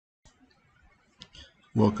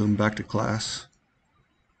Welcome back to class.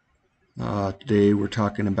 Today we're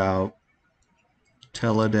talking about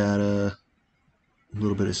teledata, a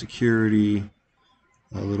little bit of security,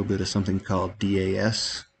 a little bit of something called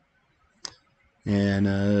DAS,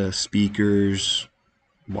 and speakers,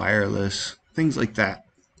 wireless, things like that.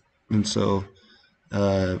 And so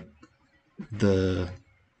uh, the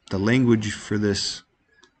the language for this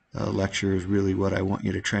lecture is really what I want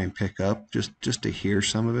you to try and pick up, just to hear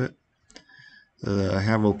some of it. I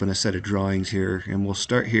have open a set of drawings here, and we'll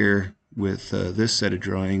start here with this set of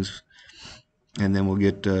drawings, and then we'll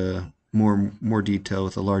get more detail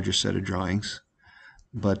with a larger set of drawings.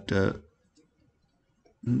 But the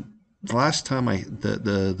last time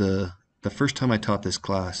the first time I taught this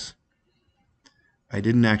class, I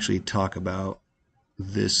didn't actually talk about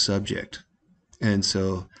this subject, and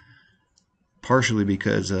so partially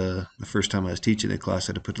because the first time I was teaching the class, I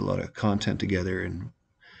had to put a lot of content together and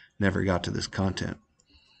never got to this content.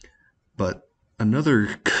 But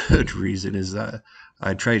another good reason is that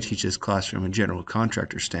I try to teach this class from a general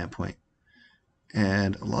contractor standpoint.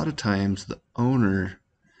 And a lot of times the owner,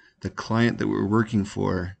 the client that we're working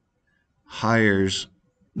for, hires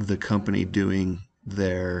the company doing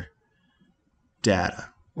their data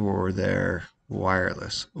or their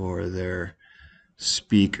wireless or their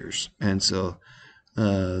speakers. And so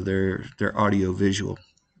they're audio visual.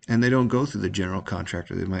 And they don't go through the general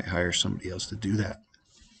contractor. They might hire somebody else to do that.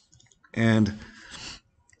 And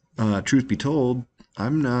truth be told,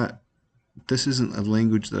 this isn't a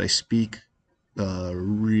language that I speak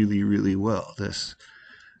really, really well. This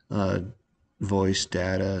voice,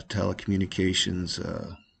 data,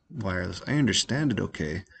 telecommunications, wireless, I understand it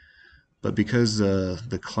okay. But because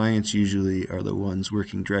the clients usually are the ones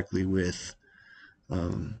working directly with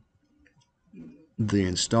the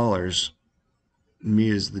installers,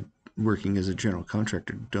 me as the working as a general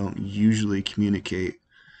contractor don't usually communicate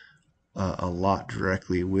a lot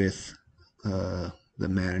directly with the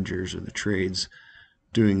managers or the trades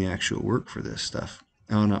doing the actual work for this stuff.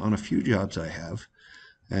 On a few jobs I have,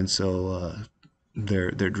 and so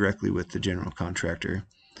they're directly with the general contractor,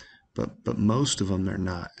 but most of them they're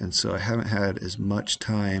not. And so I haven't had as much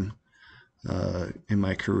time in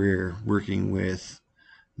my career working with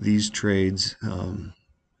these trades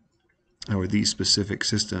or these specific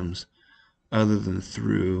systems other than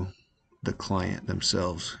through the client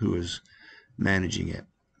themselves who is managing it.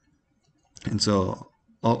 And so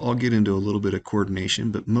I'll get into a little bit of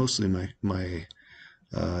coordination, but mostly my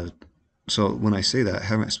so when I say that, I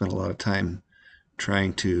haven't spent a lot of time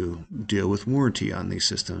trying to deal with warranty on these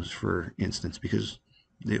systems, for instance, because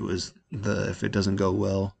if it doesn't go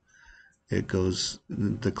well,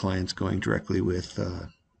 the client's going directly with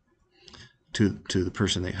to the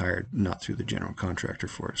person they hired, not through the general contractor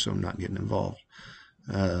for it. So I'm not getting involved,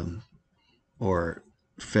 or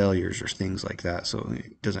failures or things like that. So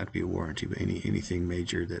it doesn't have to be a warranty, but anything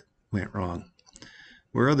major that went wrong.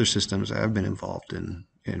 Where other systems I've been involved in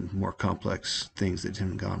more complex things that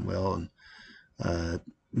haven't gone well, and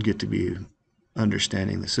get to be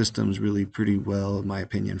understanding the systems really pretty well, in my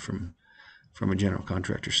opinion, from a general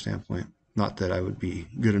contractor standpoint. Not that I would be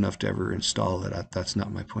good enough to ever install it. That's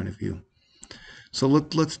not my point of view. So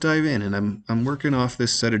let's dive in, and I'm working off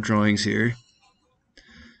this set of drawings here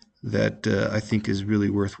that I think is really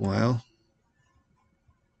worthwhile.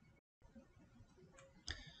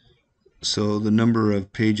 So the number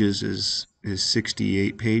of pages is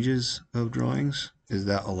 68 pages of drawings. Is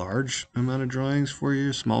that a large amount of drawings for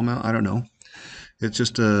you? Small amount? I don't know. It's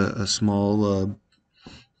just a small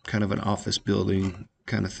kind of an office building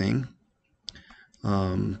kind of thing.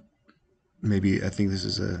 Maybe I think this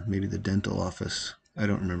is maybe the dental office. I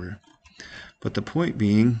don't remember. But the point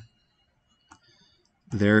being,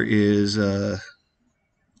 there's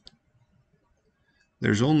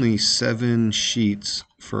only 7 sheets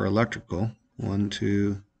for electrical. One,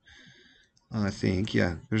 two, I think,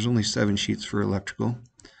 yeah, there's only 7 sheets for electrical.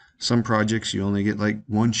 Some projects you only get like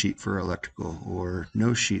 1 sheet for electrical or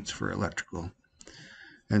no sheets for electrical.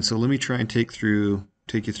 And so let me try and take you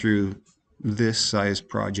through this size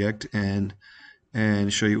project and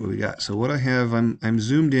show you what we got. So what I have, I'm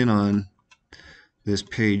zoomed in on this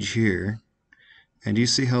page here, and do you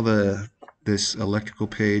see how this electrical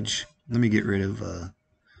page, let me get rid of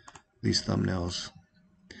these thumbnails.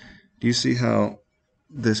 Do you see how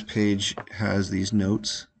this page has these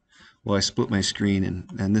notes? Well, I split my screen,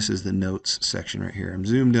 and this is the notes section right here. I'm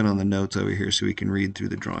zoomed in on the notes over here so we can read through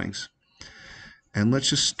the drawings. And let's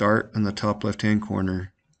just start in the top left-hand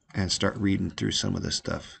corner and start reading through some of this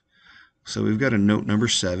stuff. So we've got a note number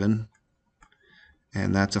 7,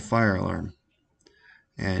 and that's a fire alarm.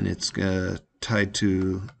 And it's tied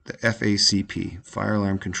to the FACP, Fire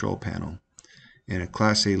Alarm Control Panel. In a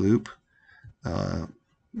Class A loop,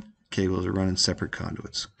 cables are running separate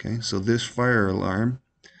conduits. Okay, so this fire alarm,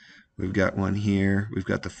 we've got one here. We've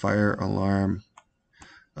got the fire alarm.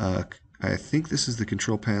 I think this is the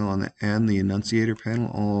control panel and the annunciator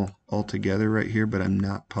panel all together right here, but I'm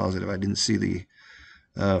not positive. I didn't see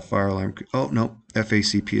the fire alarm. Oh no,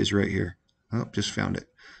 FACP is right here. Oh, just found it.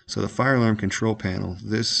 So the fire alarm control panel,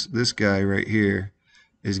 this guy right here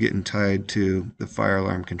is getting tied to the fire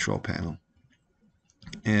alarm control panel,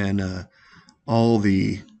 and all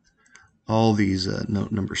these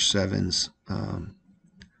note number 7's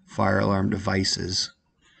fire alarm devices.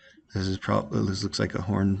 This looks like a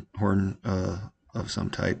horn of some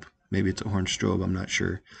type. Maybe it's a horn strobe, I'm not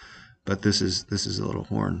sure. But this is a little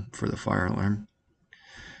horn for the fire alarm.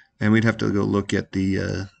 And we'd have to go look at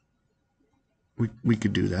the we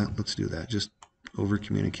could do that. Let's do that. Just over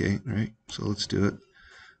communicate, right? So let's do it.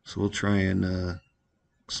 So we'll try and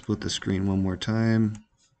split the screen one more time.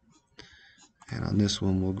 And on this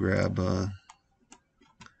one we'll grab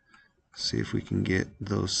see if we can get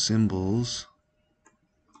those symbols.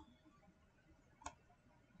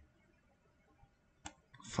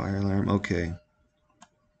 Fire alarm, okay.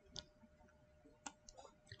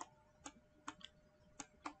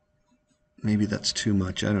 Maybe that's too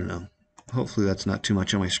much, I don't know. Hopefully that's not too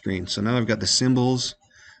much on my screen. So now I've got the symbols,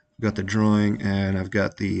 I've got the drawing, and I've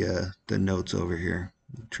got the notes over here.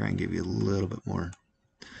 I'll try and give you a little bit more.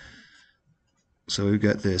 So we've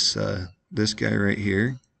got this this guy right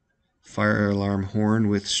here, fire alarm horn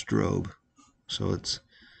with strobe. So it's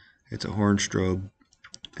a horn strobe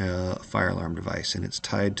fire alarm device, and it's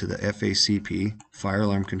tied to the FACP, fire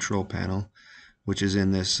alarm control panel, which is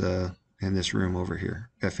in this room over here,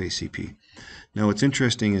 FACP. Now what's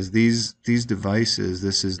interesting is these devices,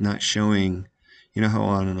 this is not showing, you know how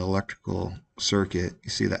on an electrical circuit you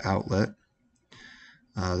see the outlet,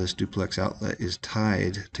 this duplex outlet is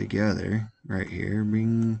tied together right here,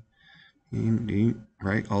 bing, ding, ding,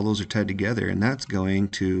 right? All those are tied together, and that's going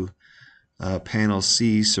to panel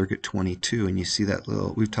C, circuit 22, and you see that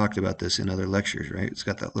little, we've talked about this in other lectures, right? It's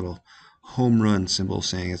got that little home run symbol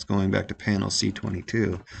saying it's going back to panel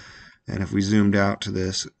C22. And if we zoomed out to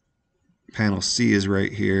this, panel C is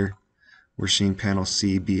right here. We're seeing panel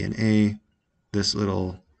C, B, and A. This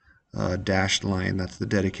little dashed line, that's the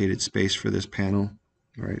dedicated space for this panel,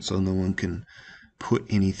 right? So no one can put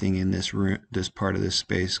anything in this room, this part of this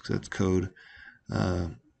space, because that's code.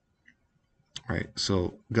 Right,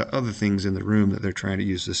 so got other things in the room that they're trying to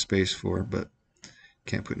use this space for, but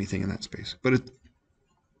can't put anything in that space. But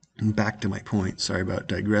back to my point, sorry about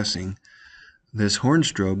digressing. This horn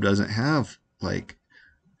strobe doesn't have like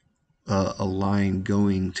a line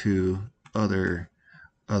going to other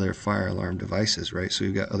fire alarm devices, right? So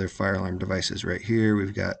we've got other fire alarm devices right here.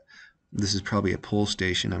 We've got, this is probably a pull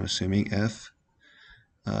station, I'm assuming, F.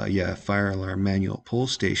 Yeah, fire alarm manual pull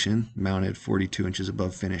station mounted 42 inches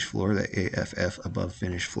above finished floor, the AFF above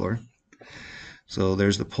finished floor. So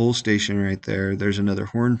there's the pull station right there. There's another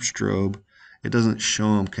horn strobe. It doesn't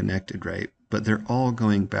show them connected, right? But they're all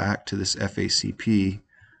going back to this FACP,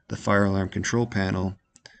 the fire alarm control panel,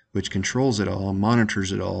 which controls it all,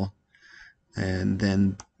 monitors it all. And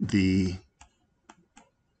then this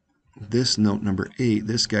note number 8,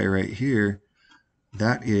 this guy right here,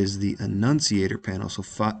 that is the annunciator panel. So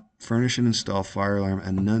furnish and install fire alarm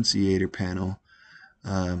annunciator panel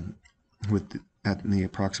at the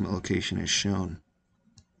approximate location as shown.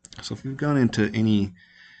 So if we've gone into any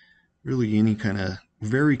kind of,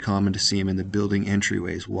 very common to see them in the building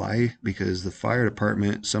entryways. Why? Because the fire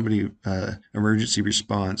department, somebody, emergency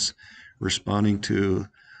response, responding to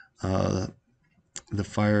the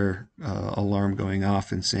fire alarm going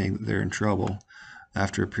off and saying that they're in trouble,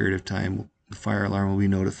 after a period of time, the fire alarm will be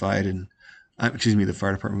notified, and the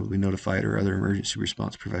fire department will be notified, or other emergency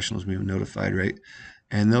response professionals will be notified, right?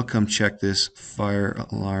 And they'll come check this fire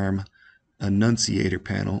alarm annunciator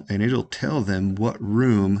panel, and it'll tell them what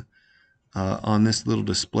room on this little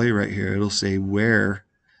display right here. It'll say where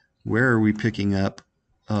are we picking up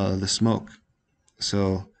the smoke.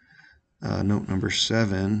 So note number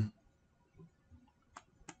 7.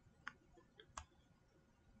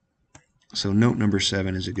 So note number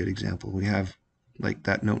 7 is a good example. We have like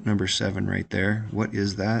that note number 7 right there. What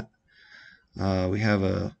is that? We have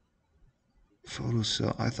a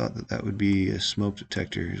photocell. I thought that would be a smoke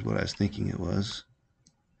detector is what I was thinking it was.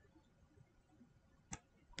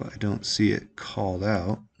 But I don't see it called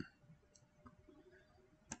out.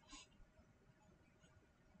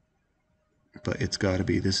 But it's got to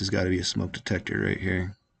be, this has got to be a smoke detector right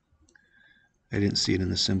here. I didn't see it in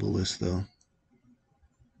the symbol list though.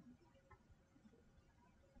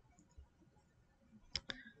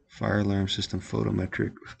 Fire alarm system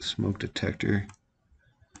photometric smoke detector.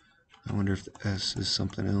 I wonder if the S is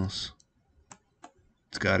something else.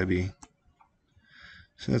 It's got to be.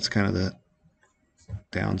 So that's kind of the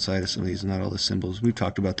downside of some of these. Not all the symbols. We've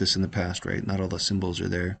talked about this in the past, right? Not all the symbols are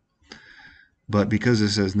there. But because it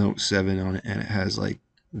says Note 7 on it and it has like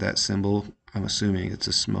that symbol, I'm assuming it's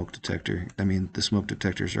a smoke detector. I mean, the smoke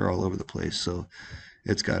detectors are all over the place, so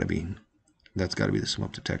it's got to be. That's got to be the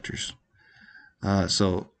smoke detectors.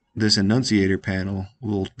 So this annunciator panel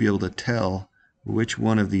will be able to tell which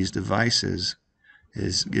one of these devices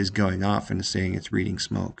is going off and saying it's reading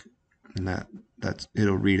smoke, and that's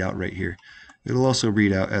it'll read out right here. It'll also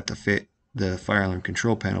read out at the fire alarm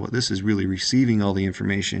control panel, but this is really receiving all the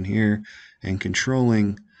information here and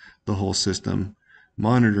controlling the whole system,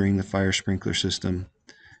 monitoring the fire sprinkler system,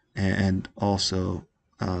 and also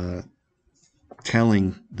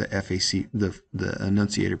telling the FAC, the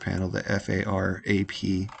annunciator panel, the FARAP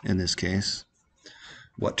in this case,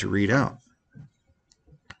 what to read out.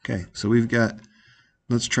 Okay, so we've got,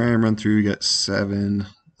 let's try and run through. We got 7,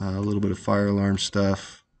 a little bit of fire alarm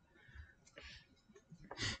stuff,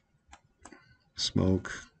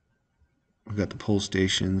 smoke. We've got the pole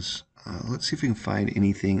stations. Let's see if we can find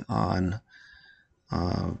anything on,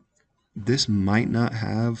 this might not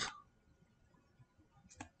have,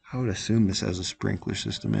 I would assume this has a sprinkler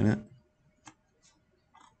system in it.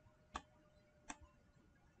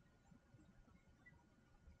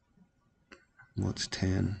 What's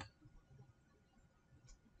 10?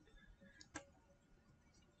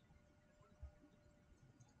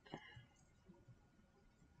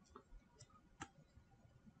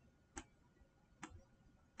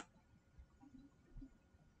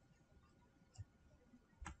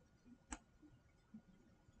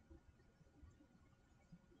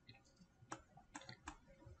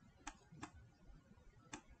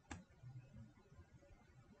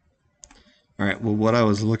 All right, well, what I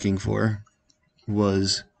was looking for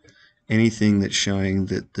was anything that's showing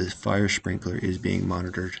that the fire sprinkler is being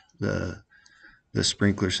monitored, the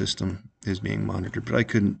sprinkler system is being monitored, but I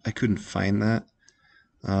couldn't find that.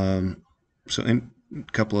 So in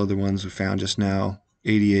a couple other ones we found just now,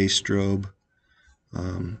 ADA strobe.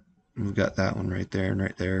 We've got that one right there and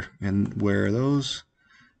right there. And where are those?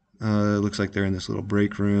 It looks like they're in this little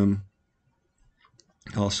break room.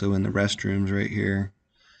 Also in the restrooms right here.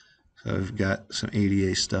 So I've got some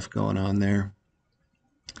ADA stuff going on there.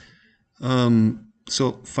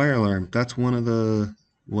 So fire alarm, that's one of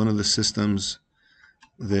the systems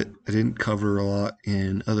that I didn't cover a lot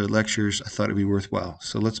in other lectures. I thought it'd be worthwhile.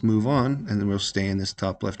 So let's move on, and then we'll stay in this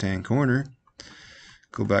top left-hand corner.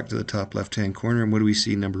 Go back to the top left-hand corner, and what do we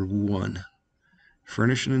see? Number 1.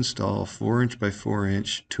 Furnish and install 4" by 4"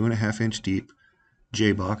 2.5" deep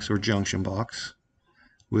J-box or junction box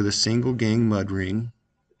with a single gang mud ring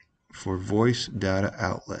for voice data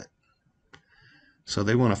outlet. So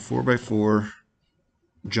they want a 4x4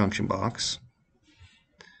 junction box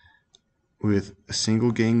with a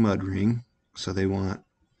single gang mud ring. So they want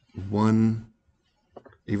one,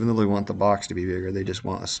 even though they want the box to be bigger, they just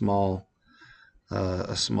want a small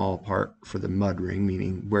part for the mud ring,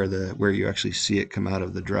 meaning where you actually see it come out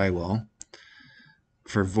of the drywall.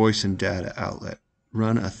 For voice and data outlet,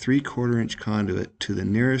 run a 3/4" conduit to the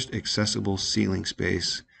nearest accessible ceiling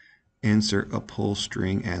space. Insert a pull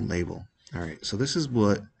string and label. All right, so this is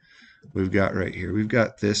what we've got right here. We've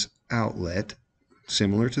got this outlet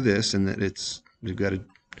similar to this in that we've got a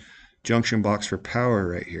junction box for power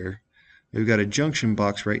right here. We've got a junction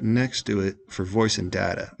box right next to it for voice and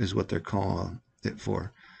data is what they're calling it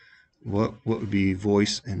for. What would be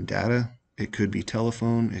voice and data? It could be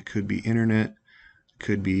telephone, it could be internet, it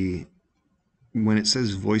could be, when it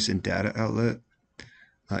says voice and data outlet,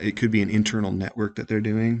 it could be an internal network that they're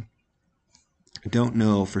doing. I don't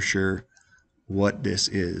know for sure what this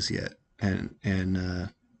is yet, and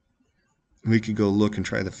we could go look and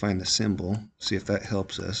try to find the symbol, see if that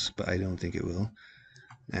helps us, but I don't think it will.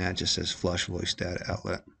 It just says flush voice data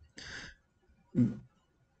outlet.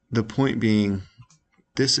 The point being,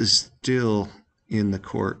 this is still in the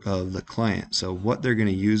court of the client. So what they're going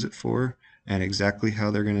to use it for and exactly how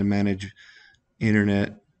they're going to manage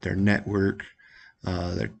internet, their network,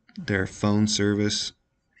 their phone service,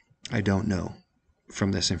 I don't know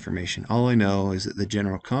from this information. All I know is that the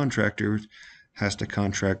general contractor has to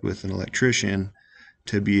contract with an electrician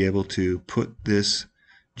to be able to put this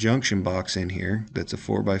junction box in here. That's a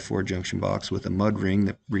 4x4 junction box with a mud ring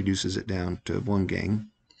that reduces it down to 1 gang.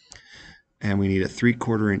 And we need a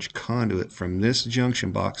 3/4" conduit from this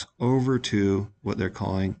junction box over to what they're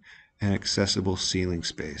calling an accessible ceiling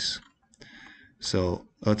space. So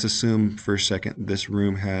let's assume for a second this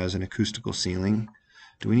room has an acoustical ceiling,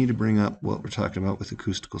 Do we need to bring up what we're talking about with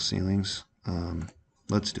acoustical ceilings?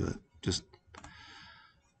 Let's do it. Just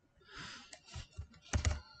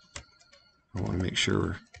I want to make sure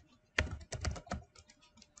we're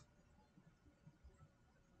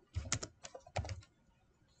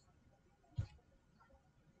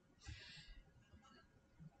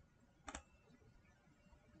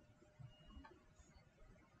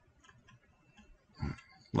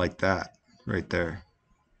like that right there.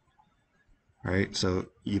 Right, so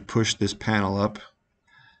you push this panel up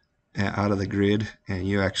out of the grid, and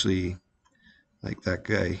you actually, like that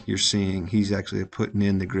guy you're seeing, he's actually putting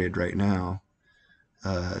in the grid right now.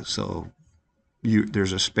 So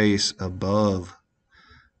there's a space above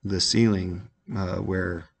the ceiling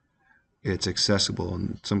where it's accessible,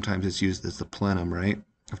 and sometimes it's used as the plenum, right?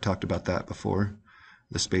 I've talked about that before.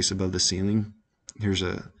 The space above the ceiling. Here's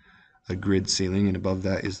a grid ceiling, and above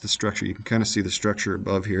that is the structure. You can kind of see the structure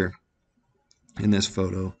above here in this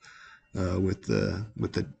photo with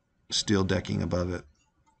the steel decking above it.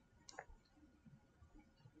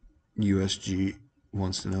 USG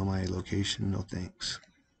wants to know my location. No thanks.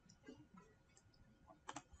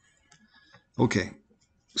 Okay,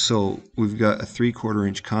 so we've got a 3/4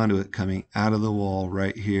 inch conduit coming out of the wall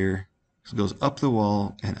right here. So it goes up the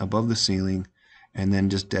wall and above the ceiling, and then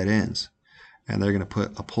just dead ends. And they're going to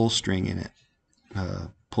put a pull string in it.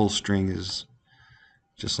 Pull string is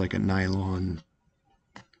just like a nylon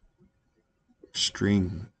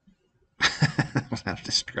string. I don't know how to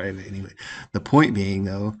describe it anyway. The point being,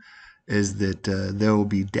 though, is that there will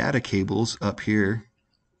be data cables up here,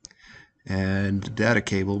 and data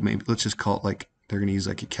cable, maybe let's just call it like they're going to use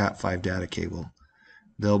like a Cat5 data cable.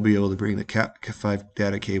 They'll be able to bring the Cat5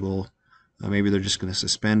 data cable, maybe they're just going to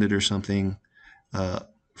suspend it or something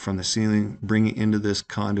from the ceiling, bring it into this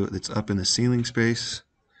conduit that's up in the ceiling space,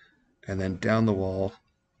 and then down the wall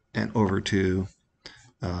and over to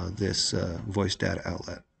this voice data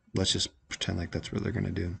outlet. Let's just pretend like that's what they're going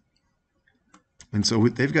to do. And so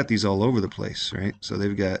they've got these all over the place, right? So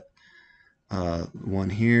they've got one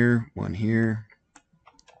here, one here.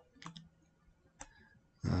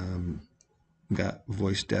 Got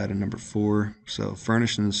voice data number 4. So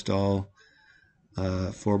furnish and install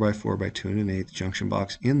 4x4 by 2 1/8 junction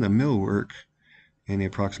box in the millwork in the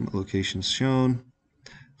approximate locations shown.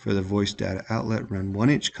 For the voice data outlet, run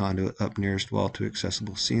 1-inch conduit up nearest wall to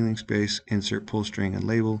accessible ceiling space. Insert pull string and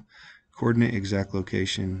label. Coordinate exact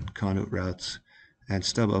location, conduit routes, and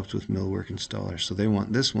stub ups with millwork installer. So they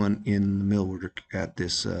want this one in the millwork at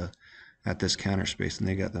this counter space, and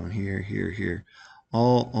they got that one here, here, here,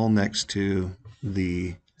 all next to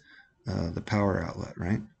the power outlet,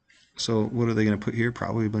 right? So what are they going to put here?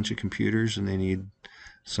 Probably a bunch of computers, and they need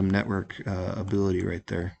some network ability right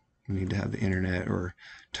there. You need to have the internet or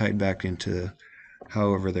tied back into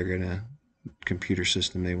however they're going to computer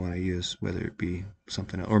system they want to use, whether it be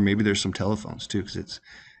something else, or maybe there's some telephones too, because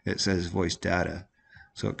it says voice data,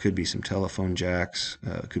 so it could be some telephone jacks,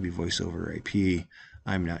 it could be voice over IP.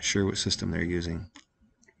 I'm not sure what system they're using.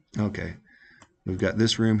 Okay, we've got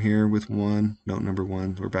this room here with note number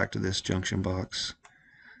 1. We're back to this junction box.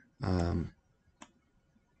 I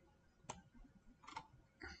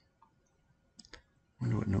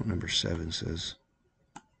wonder what note number 7 says.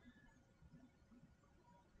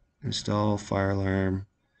 Install fire alarm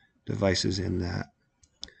devices in that.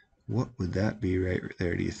 What would that be right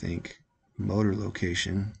there, do you think? Motor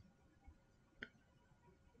location.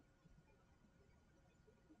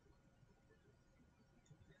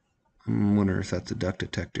 I'm wondering if that's a duct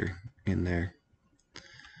detector in there.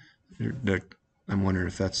 I'm wondering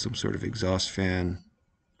if that's some sort of exhaust fan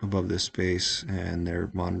above this space and they're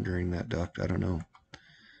monitoring that duct. I don't know.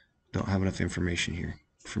 Don't have enough information here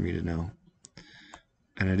for me to know.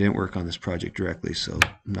 And I didn't work on this project directly, so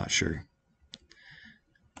I'm not sure.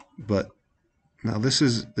 But now this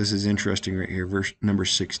is interesting right here, verse number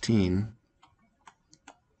 16.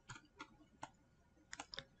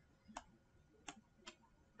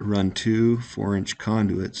 Run 2 4-inch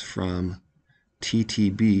conduits from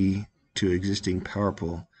TTB to existing power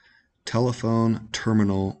pole. Telephone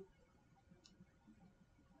terminal.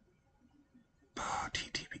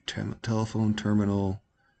 TTB telephone terminal.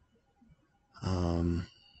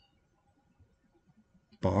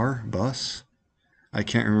 Bus. I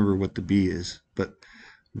can't remember what the B is, but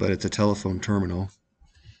it's a telephone terminal.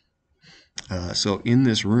 So in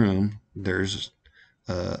this room, there's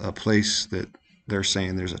a place that they're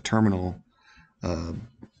saying there's a terminal.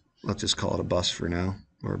 Let's just call it a bus for now,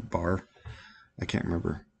 or a bar. I can't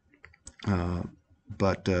remember.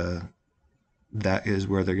 But that is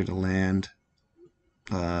where they're going to land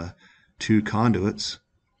 2 conduits.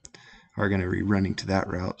 are going to be running to that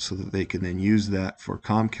route so that they can then use that for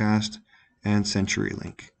Comcast and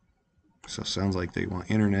CenturyLink. So it sounds like they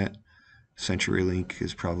want internet. CenturyLink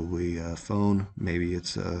is probably a phone. Maybe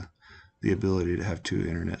it's the ability to have 2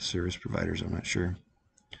 internet service providers. I'm not sure.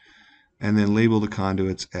 And then label the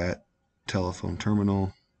conduits at telephone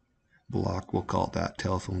terminal block. We'll call it that,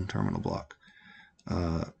 telephone terminal block.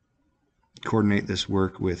 Coordinate this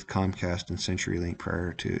work with Comcast and CenturyLink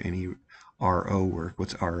prior to any RO work.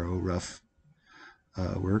 What's RO? Rough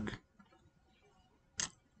work.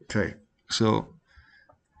 Okay, so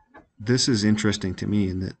this is interesting to me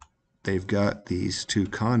in that they've got these 2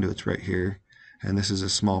 conduits right here, and this is a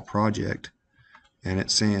small project, and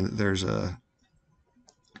it's saying that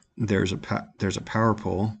there's a power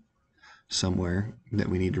pole somewhere that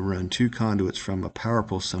we need to run 2 conduits from a power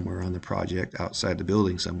pole somewhere on the project outside the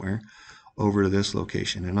building somewhere over to this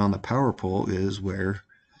location, and on the power pole is where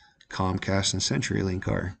Comcast and CenturyLink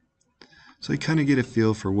are. So you kind of get a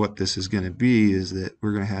feel for what this is going to be, is that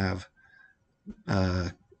we're going to have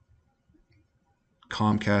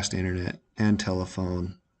Comcast internet and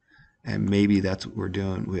telephone, and maybe that's what we're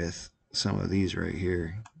doing with some of these right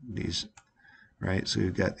here, these, right? So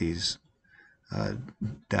we've got these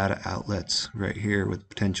data outlets right here with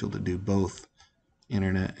potential to do both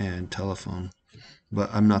internet and telephone, but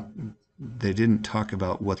they didn't talk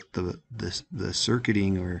about what the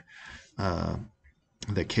circuiting or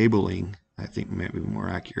the cabling, I think might be more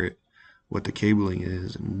accurate, what the cabling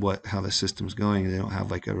is and how the system's going. They don't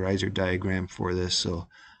have like a riser diagram for this, so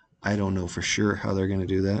I don't know for sure how they're going to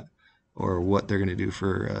do that or what they're going to do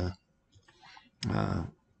for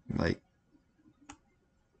like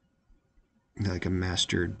a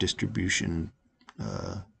master distribution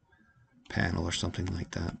panel or something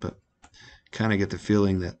like that. But kind of get the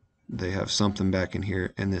feeling that they have something back in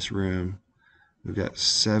here in this room. We've got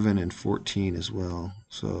 7 and 14 as well.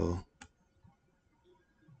 So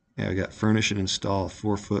yeah, we got furnish and install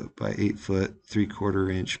 4 foot by 8 foot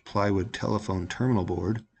 3/4 inch plywood telephone terminal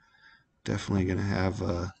board. Definitely going to have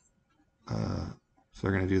if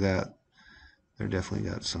they're going to do that, they're definitely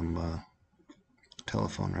got some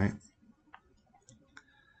telephone, right?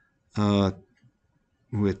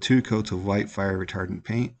 With 2 coats of white fire retardant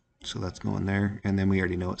paint, so that's going there. And then we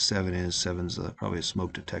already know what 7 is. 7's probably a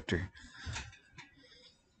smoke detector.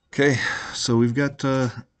 Okay, so we've got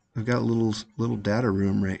a little data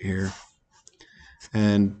room right here,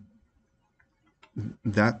 and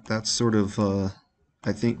that's sort of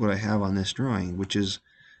I think what I have on this drawing, which is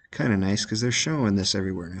kind of nice because they're showing this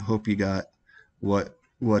everywhere. And I hope you got what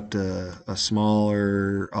a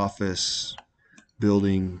smaller office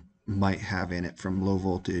building might have in it, from low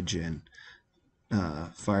voltage and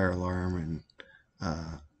fire alarm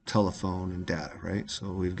and telephone and data, right?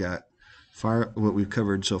 So we've got what we've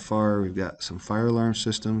covered so far. We've got some fire alarm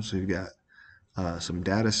systems, we've got some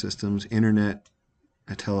data systems, internet,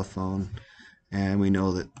 a telephone, and we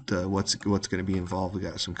know that what's going to be involved. We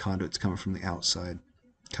got some conduits coming from the outside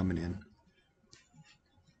coming in.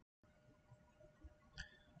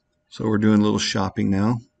 So we're doing a little shopping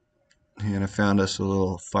now, and I found us a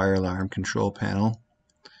little fire alarm control panel.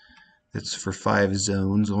 It's for 5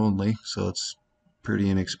 zones only, so it's pretty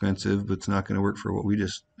inexpensive, but it's not going to work for what we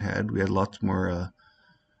just had. We had lots more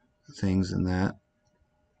things than that.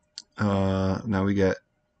 Now we got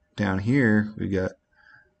down here, we got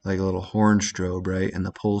like a little horn strobe, right? And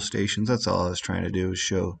the pole stations. That's all I was trying to do, is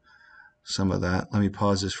show some of that. Let me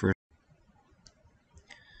pause this for.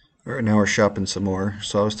 All right, now we're shopping some more.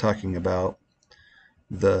 So I was talking about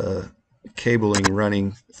the cabling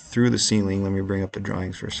running through the ceiling. Let me bring up the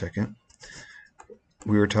drawings for a second.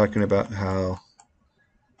 We were talking about how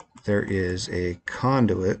there is a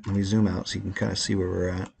conduit. Let me zoom out so you can kind of see where we're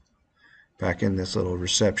at. Back in this little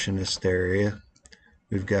receptionist area,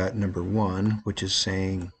 we've got number 1, which is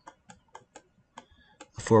saying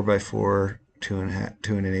a 4x4 2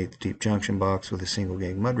 1/8 deep junction box with a single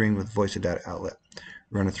gang mud ring with voice of data outlet.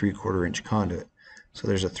 Run a 3/4 inch conduit. So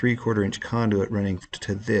there's a 3/4 inch conduit running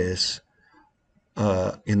to this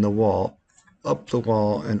in the wall, up the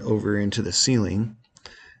wall and over into the ceiling.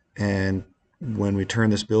 And when we turn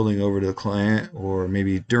this building over to the client, or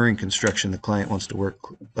maybe during construction, the client wants to work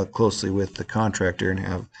closely with the contractor and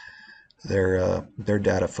have their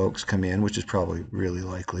data folks come in, which is probably really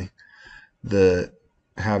likely,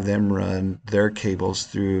 have them run their cables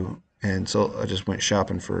through. And so I just went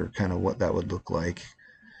shopping for kind of what that would look like,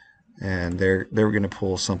 and they were going to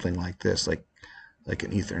pull something like this, like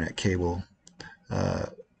an Ethernet cable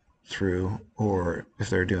through, or if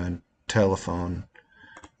they're doing telephone,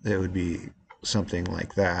 it would be something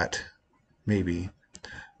like that, maybe.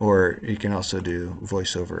 Or you can also do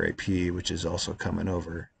voice over IP, which is also coming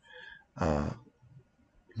over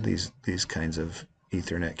these kinds of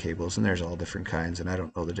Ethernet cables, and there's all different kinds, and I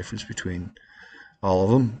don't know the difference between all of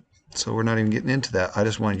them, so we're not even getting into that. I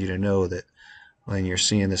just wanted you to know that when you're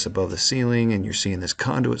seeing this above the ceiling and you're seeing this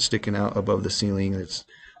conduit sticking out above the ceiling, it's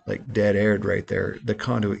like dead aired right there. The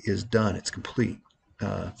conduit is done; it's complete,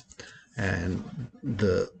 and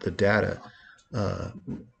the data,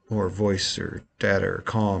 or voice or data or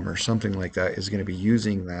comm or something like that, is going to be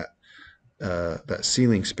using that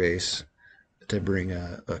ceiling space to bring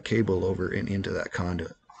a cable over and into that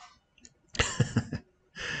conduit.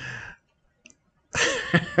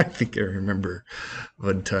 I think I remember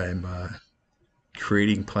one time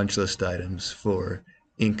creating punch list items for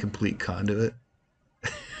incomplete conduit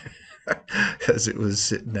because it was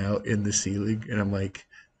sitting out in the ceiling, and I'm like,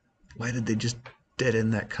 why did they just dead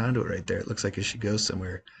end that conduit right there? It looks like it should go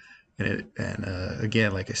somewhere. And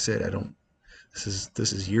again, like I said, I don't.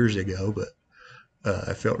 This is years ago, but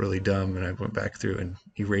I felt really dumb, and I went back through and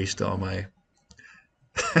erased all my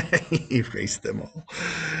erased them all.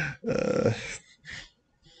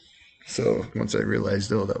 So once I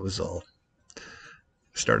realized, oh, that was all,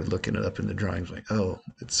 started looking it up in the drawings, like, oh,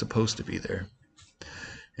 it's supposed to be there.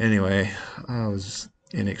 Anyway, I was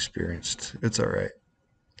inexperienced. It's all right.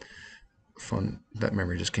 Fun. That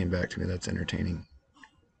memory just came back to me. That's entertaining.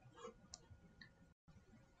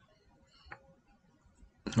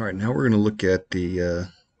 All right, now we're going to look at the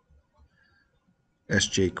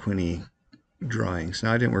S.J. Quinney drawings.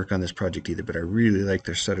 Now, I didn't work on this project either, but I really like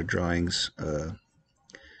their set of drawings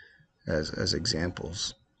as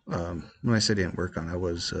examples. When I said I didn't work on it, I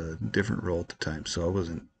was a different role at the time, so I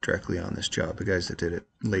wasn't directly on this job. The guys that did it,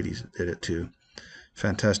 ladies that did it too,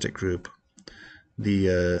 fantastic group.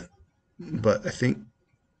 But I think,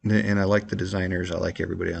 and I like the designers. I like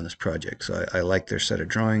everybody on this project, so I like their set of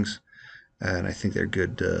drawings, and I think they're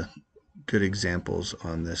good examples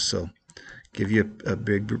on this. So, give you a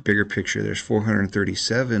bigger picture. There's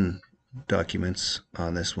 437 documents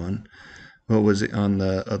on this one. What was it on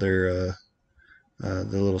the other? The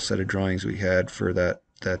little set of drawings we had for that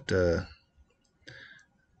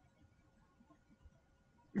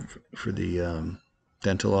for the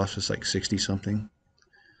dental office, like 60 something,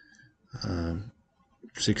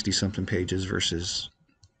 60 something pages versus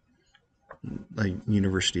like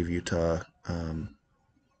University of Utah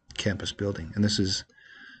campus building. And this is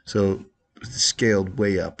so scaled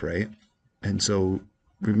way up, right? And so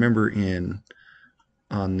remember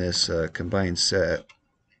on this combined set,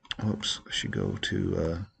 oops, I should go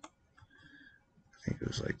to I think it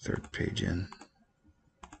was like third page in.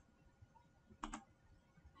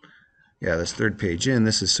 Yeah, this third page in,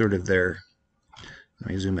 this is sort of their,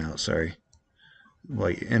 let me zoom out, sorry,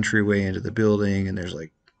 like entryway into the building, and there's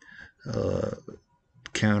like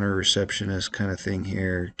counter receptionist kind of thing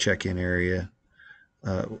here, check-in area.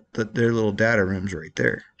 Their little data rooms right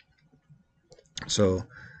there. So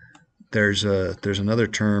there's another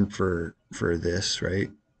term for this,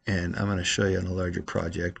 right? And I'm going to show you on a larger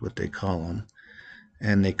project what they call them,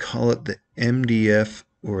 and they call it the MDF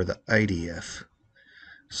or the IDF.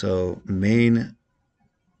 So main,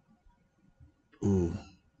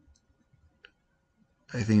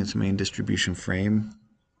 I think it's main distribution frame.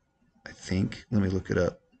 I think. Let me look it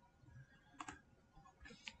up.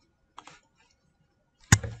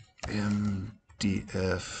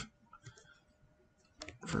 MDF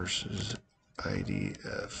versus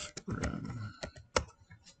IDF room.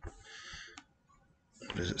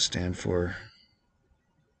 What does it stand for?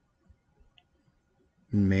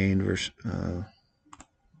 Main versus.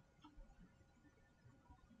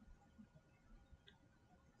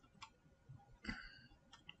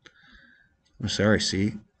 I'm sorry.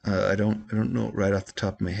 See, I don't know right off the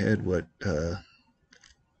top of my head what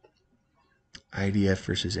IDF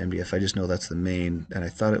versus MDF. I just know that's the main, and I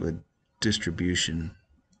thought it would distribution.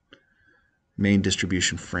 Main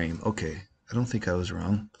distribution frame. Okay, I don't think I was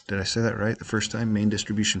wrong. Did I say that right the first time? Main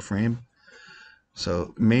distribution frame.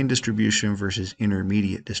 So main distribution versus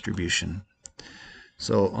intermediate distribution.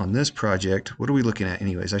 So on this project, what are we looking at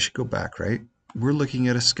anyways? I should go back, right? We're looking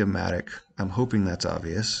at a schematic. I'm hoping that's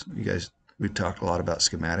obvious. You guys, we've talked a lot about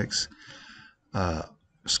schematics.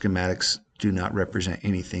 Schematics do not represent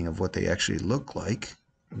anything of what they actually look like,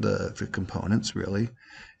 the components really.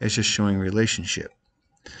 It's just showing relationship.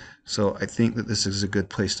 So I think that this is a good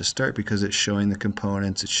place to start because it's showing the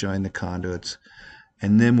components, it's showing the conduits,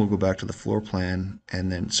 and then we'll go back to the floor plan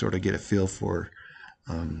and then sort of get a feel for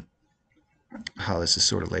how this is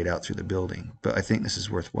sort of laid out through the building. But I think this is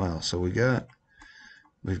worthwhile. So we've got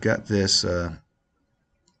this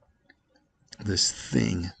this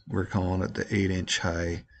thing, we're calling it the 8-inch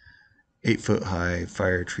high 8-foot high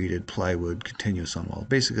fire treated plywood continuous on wall.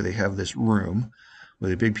 Basically, they have this room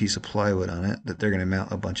with a big piece of plywood on it that they're going to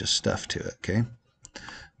mount a bunch of stuff to it. Okay, a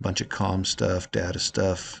bunch of comm stuff, data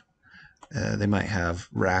stuff. They might have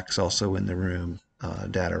racks also in the room,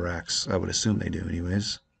 data racks. I would assume they do,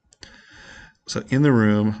 anyways. So in the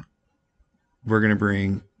room, we're going to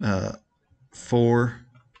bring 4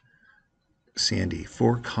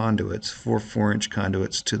 conduits, 4 4-inch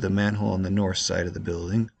conduits to the manhole on the north side of the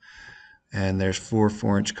building, and there's 4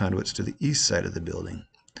 4-inch conduits to the east side of the building.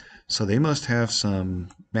 So they must have some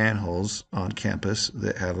manholes on campus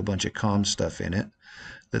that have a bunch of comm stuff in it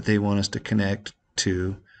that they want us to connect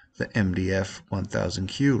to the MDF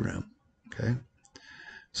 1000Q room. Okay,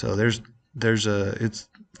 so it's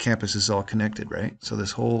campus is all connected, right? So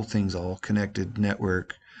this whole thing's all connected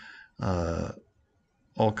network,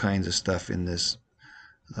 all kinds of stuff in this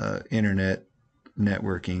internet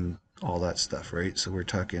networking, all that stuff, right? So we're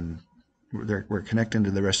connecting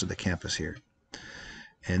to the rest of the campus here.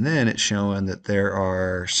 And then it's showing that there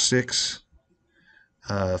are 6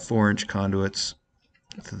 4-inch conduits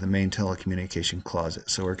to the main telecommunication closet.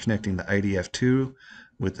 So we're connecting the IDF2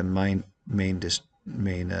 with the main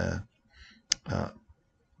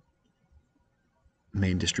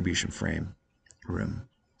distribution frame room.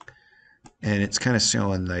 And it's kind of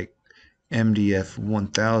showing like MDF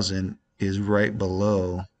 1000 is right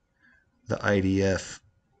below the IDF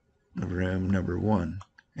room number 1,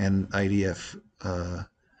 and IDF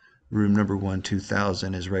room number 1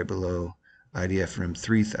 2000 is right below IDF room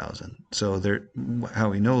 3000. So how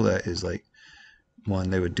we know that is, like, one,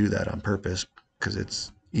 they would do that on purpose because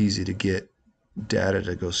it's easy to get data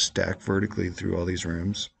to go stack vertically through all these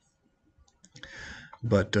rooms.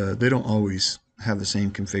 But they don't always have the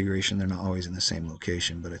same configuration. They're not always in the same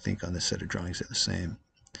location, but I think on this set of drawings they're the same.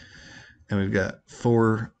 And we've got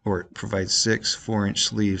 6 4-inch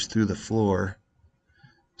sleeves through the floor,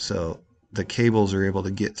 so the cables are able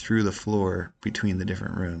to get through the floor between the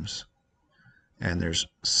different rooms. And there's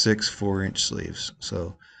 6 4-inch sleeves.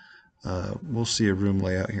 So we'll see a room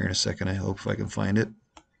layout here in a second, I hope, if I can find it.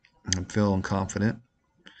 I'm feeling confident.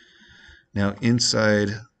 Now inside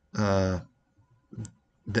the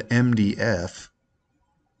MDF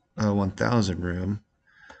 1000 room,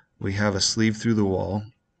 we have a sleeve through the wall,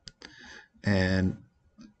 and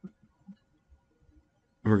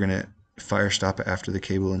we're going to fire stop it after the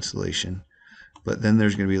cable installation. But then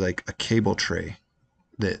there's going to be like a cable tray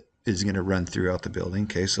that is going to run throughout the building.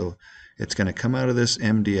 Okay, so it's going to come out of this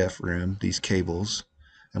MDF room, these cables.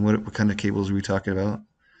 And what kind of cables are we talking about?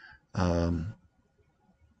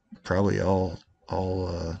 Probably all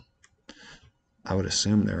I would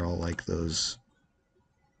assume they're all like those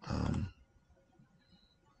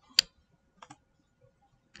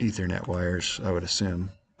Ethernet wires, I would assume,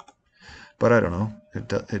 but I don't know.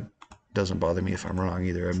 It doesn't bother me if I'm wrong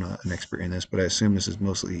either. I'm not an expert in this, but I assume this is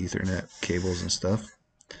mostly Ethernet cables and stuff,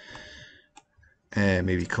 and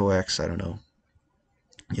maybe coax. I don't know.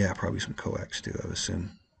 Yeah, probably some coax too, I would assume.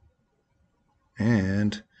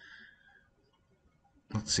 And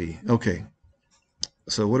let's see. Okay,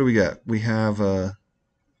 so what do we got? We have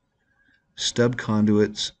stub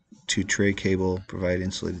conduits to tray cable, provide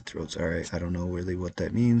insulated throats. All right, I don't know really what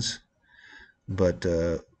that means, but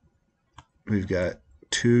we've got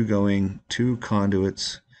 2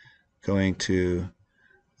 conduits going to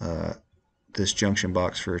this junction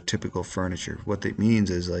box for typical furniture. What that means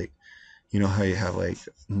is, like, you know how you have like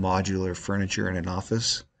modular furniture in an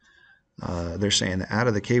office? They're saying that out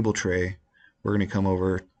of the cable tray, we're going to come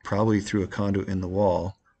over probably through a conduit in the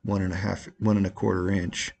wall, 1.25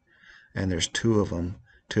 inch, and there's 2 of them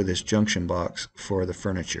to this junction box for the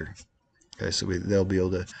furniture. Okay, so they'll be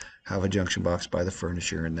able to have a junction box by the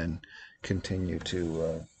furniture and then continue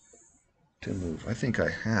to move. I think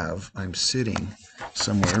I'm sitting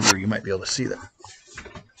somewhere where you might be able to see that.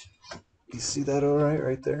 You see that all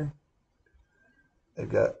right there? They've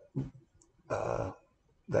got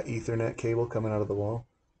that Ethernet cable coming out of the wall,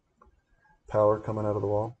 power coming out of the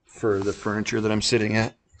wall for the furniture that I'm sitting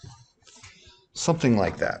at. Something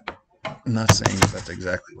like that. I'm not saying that's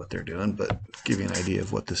exactly what they're doing, but give you an idea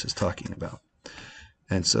of what this is talking about.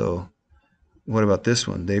 And so what about this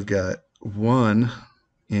one? They've got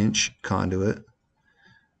 1-inch conduit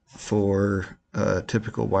for a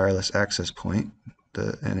typical wireless access point,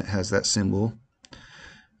 and it has that symbol.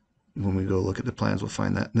 When we go look at the plans, we'll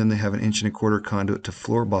find that. And then they have 1.25 inch conduit to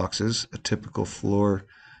floor boxes, a typical floor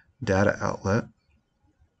data outlet.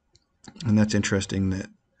 And that's interesting that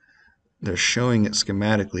they're showing it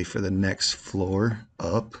schematically for the next floor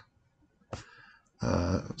up.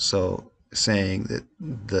 So saying that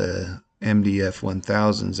the MDF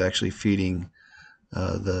 1000 is actually feeding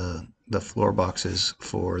the the floor boxes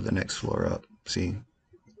for the next floor up. See,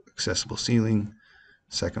 accessible ceiling,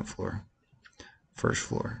 second floor, first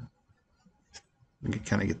floor. You can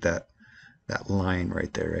kind of get that line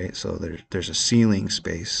right there, right? So there's a ceiling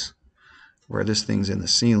space where this thing's in the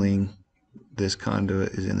ceiling. This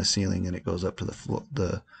conduit is in the ceiling, and it goes up to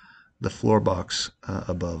the floor box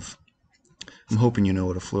above. I'm hoping you know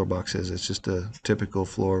what a floor box is. It's just a typical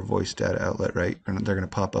floor voice data outlet, right? And they're going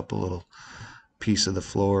to pop up a little piece of the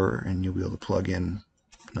floor, and you'll be able to plug in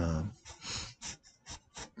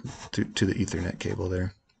to the Ethernet cable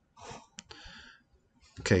there.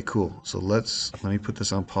 Okay, cool. So let me put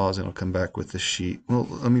this on pause, and I'll come back with the sheet. Well,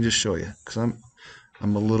 let me just show you, because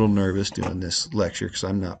I'm a little nervous doing this lecture because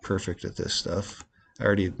I'm not perfect at this stuff. I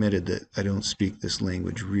already admitted that I don't speak this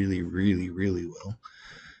language really, really, really well,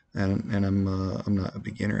 and I'm not a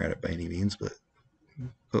beginner at it by any means, but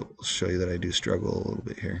I'll show you that I do struggle a little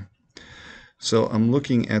bit here. So I'm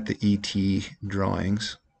looking at the ET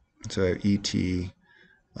drawings. So I have ET,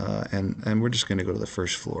 and we're just going to go to the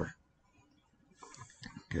first floor.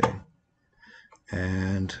 Okay,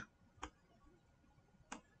 and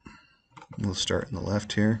we'll start on the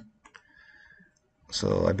left here.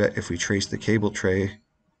 So I bet if we trace the cable tray,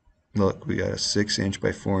 look, we got a 6-inch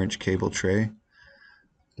by 4-inch cable tray.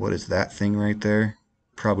 What is that thing right there?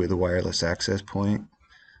 Probably the wireless access point.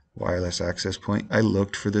 Wireless access point. I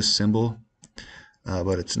looked for this symbol,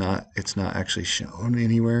 but it's not actually shown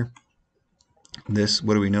anywhere. This,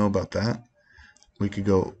 what do we know about that? We could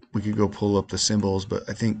go pull up the symbols, but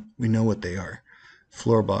I think we know what they are.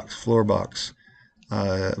 Floor box,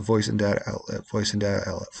 voice and data outlet,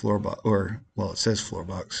 floor box, or well, it says floor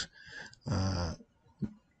box.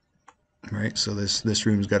 Right, so this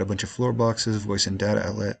room's got a bunch of floor boxes, voice and data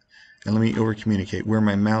outlet, and let me over communicate. Where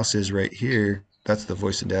my mouse is right here, that's the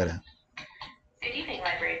voice and data. Good evening,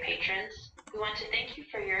 library patrons. We want to thank you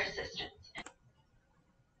for your assistance.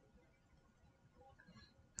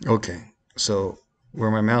 Okay, so where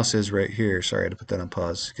my mouse is right here, sorry I had to put that on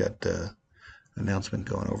pause, got the announcement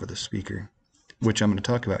going over the speaker, which I'm going to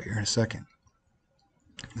talk about here in a second.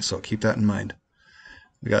 So keep that in mind.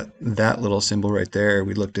 We got that little symbol right there.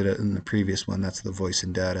 We looked at it in the previous one. That's the voice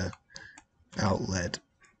and data outlet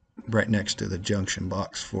right next to the junction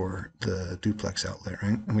box for the duplex outlet,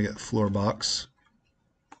 right? And we got floor box,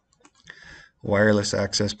 wireless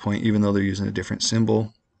access point, even though they're using a different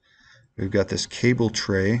symbol. We've got this cable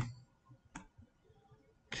tray.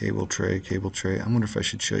 Cable tray. I wonder if I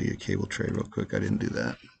should show you a cable tray real quick. I didn't do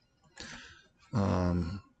that.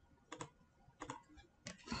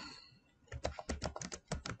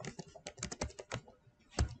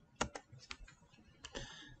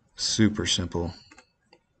 Super simple.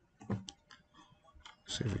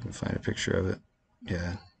 See if we can find a picture of it.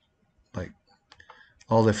 Yeah, like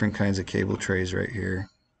all different kinds of cable trays right here.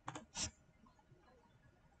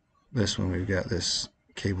 This one, we've got this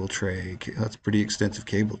cable tray. That's a pretty extensive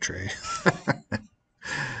cable tray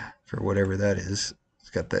for whatever that is. It's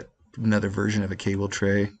got that another version of a cable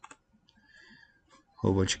tray.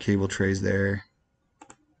 Whole bunch of cable trays there.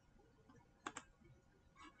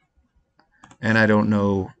 And I don't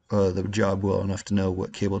know the job well enough to know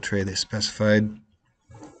what cable tray they specified,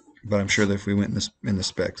 but I'm sure that if we went in the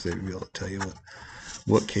specs, they'd be able to tell you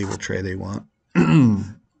what cable tray they want.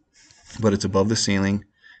 But it's above the ceiling.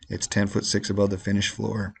 It's 10'6" above the finished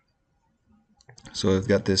floor. So I've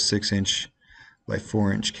got this 6-inch by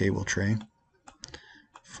 4-inch cable tray.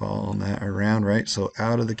 Following that around, right? So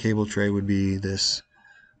out of the cable tray would be this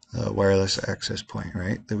wireless access point,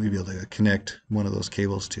 right? That we'd be able to connect one of those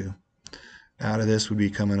cables to. Out of this would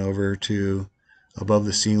be coming over to above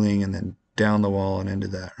the ceiling and then down the wall and into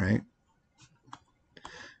that, right?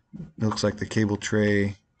 It looks like the cable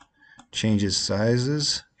tray changes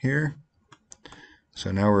sizes here.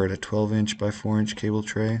 So now we're at a 12-inch by 4-inch cable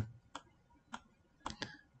tray.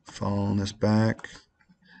 Following this back,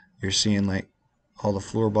 you're seeing like all the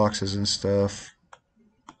floor boxes and stuff.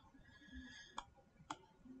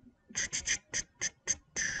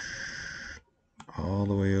 All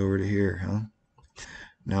the way over to here, huh?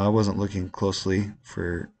 Now I wasn't looking closely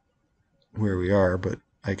for where we are, but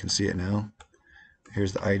I can see it now.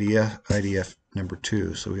 Here's the IDF number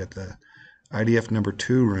 2. So we got the IDF number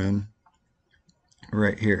 2 room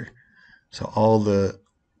right here. So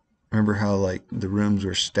remember how like the rooms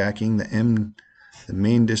were stacking? The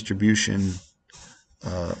main distribution,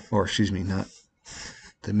 or excuse me, not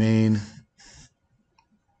the main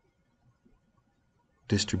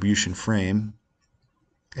distribution frame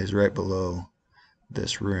is right below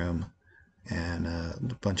this room, and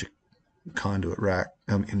a bunch of conduit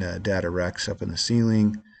data racks up in the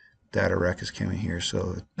ceiling. Data rack is coming here,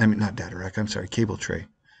 so I mean not data rack. I'm sorry, cable tray.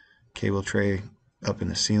 cable tray up in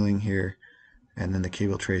the ceiling here, and then the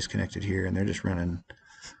cable tray is connected here, and they're just running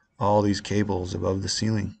all these cables above the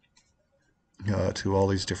ceiling to all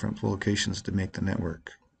these different locations to make the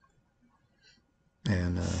network.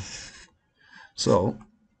 And so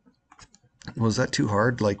was that too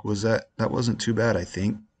hard? Like, that wasn't too bad, I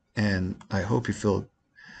think. And I hope you feel,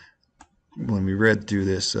 when we read through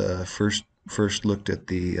this, first looked at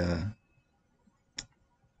the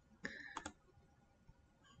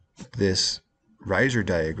this riser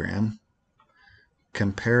diagram,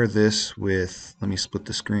 compare this with, let me split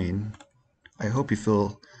the screen. I hope you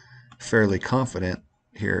feel fairly confident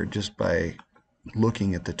here just by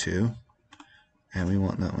looking at the two. And we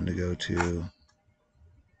want that one to go to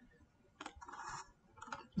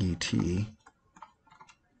ET,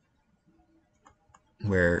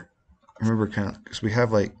 where, remember, kind of, because we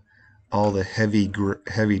have like all the heavy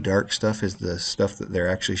dark stuff is the stuff that they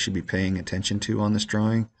actually should be paying attention to on this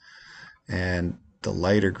drawing, and the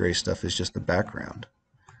lighter gray stuff is just the background.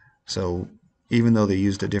 So even though they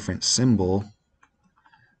used a different symbol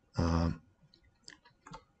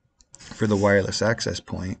for the wireless access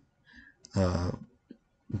point,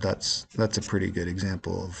 that's a pretty good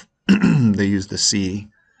example of they used the C.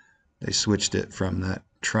 They switched it from that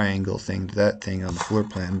triangle thing to that thing on the floor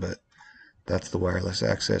plan, but that's the wireless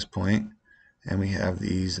access point. And we have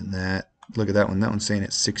these and that. Look at that one. That one's saying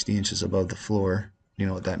it's 60 inches above the floor. You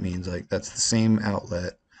know what that means? Like, that's the same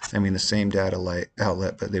outlet. I mean, the same data light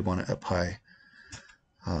outlet, but they want it up high.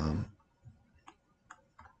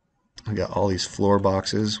 We got all these floor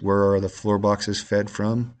boxes. Where are the floor boxes fed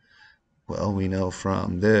from? Well, we know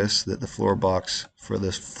from this that the floor box for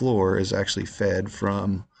this floor is actually fed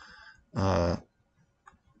from,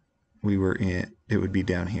 it would be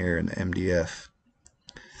down here in the MDF.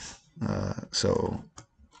 So,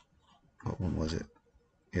 what one was it?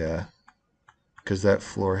 Yeah, because that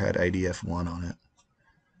floor had IDF1 on it.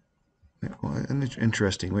 Well,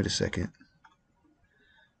 interesting. Wait a second.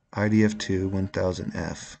 IDF2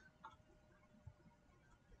 1000F.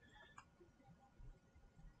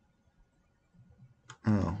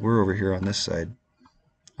 Oh, we're over here on this side.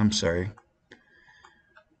 I'm sorry.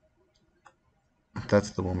 That's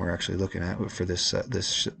the one we're actually looking at for this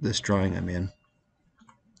this drawing I'm in.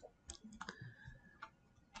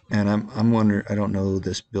 And I'm wondering, I don't know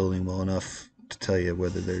this building well enough to tell you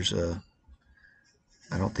whether there's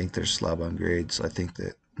I don't think there's slab on grade, so I think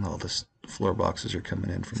that all the floor boxes are coming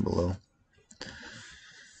in from below.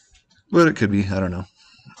 But it could be, I don't know.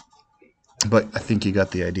 But I think you got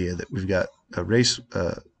the idea that we've got a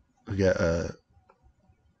we got a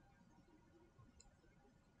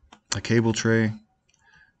cable tray,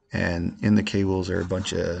 and in the cables are a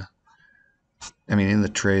bunch of, in the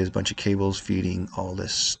tray is a bunch of cables feeding all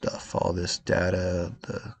this stuff, all this data,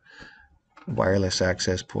 the wireless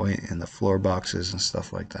access point, and the floor boxes and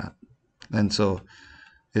stuff like that. And so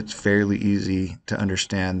it's fairly easy to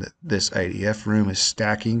understand that this IDF room is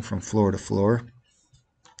stacking from floor to floor.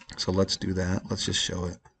 So let's do that. Let's just show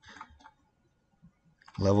it.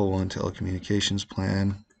 Level 1 telecommunications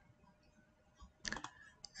plan.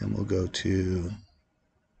 And we'll go to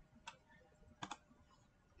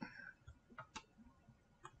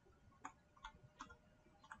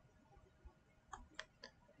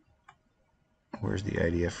where's the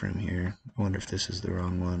IDF room here? I wonder if this is the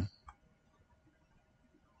wrong one.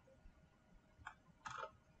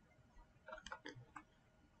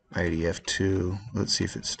 IDF2. Let's see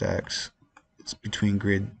if it stacks. It's between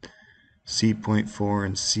grid C.4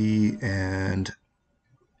 and C and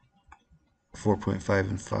 4.5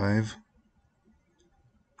 and 5.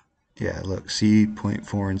 Yeah, look,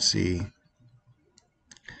 C.4 and C,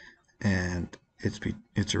 and it's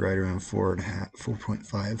right around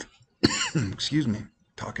 4.5. Excuse me,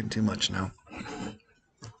 talking too much now.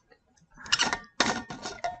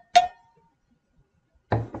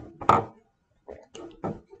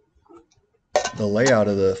 The layout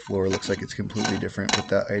of the floor looks like it's completely different, but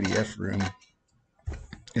that IDF room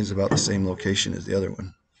is about the same location as the other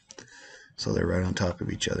one. So they're right on top of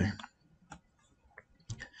each other.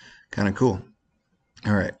 Kind of cool.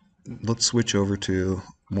 All right, let's switch over to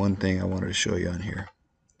one thing I wanted to show you on here.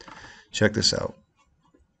 Check this out.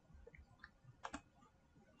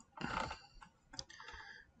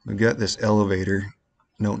 We've got this elevator,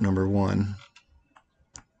 note number 1.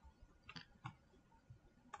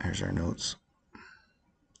 Here's our notes.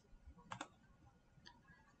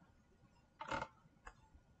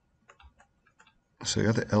 So we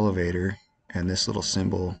got the elevator and this little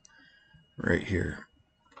symbol right here.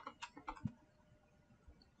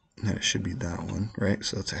 And it should be that one, right?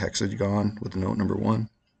 So it's a hexagon with the note number 1.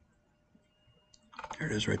 There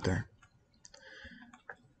it is right there.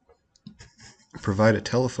 provide a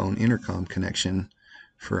telephone intercom connection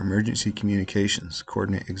for emergency communications,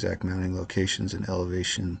 coordinate exact mounting locations and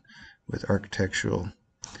elevation with architectural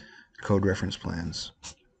code reference plans.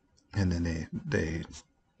 And then they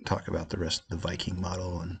talk about the rest of the Viking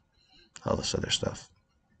model and all this other stuff.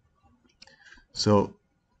 So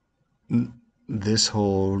this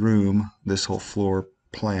whole room, this whole floor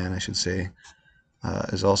plan, I should say,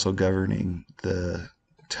 is also governing the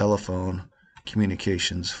telephone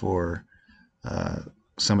communications for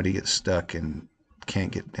somebody gets stuck and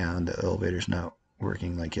can't get down, the elevator's not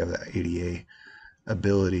working, like you have that ADA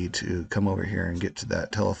ability to come over here and get to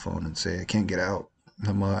that telephone and say, I can't get out,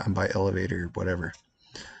 I'm by elevator, whatever.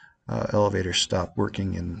 Elevators stop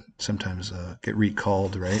working and sometimes get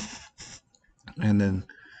recalled, right? And then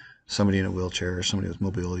somebody in a wheelchair or somebody with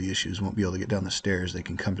mobility issues won't be able to get down the stairs. They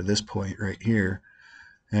can come to this point right here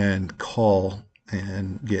and call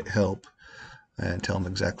and get help and tell them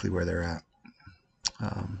exactly where they're at.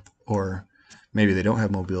 Or maybe they don't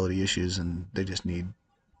have mobility issues and they just need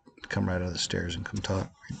to come right out of the stairs and come talk.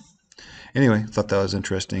 Anyway, thought that was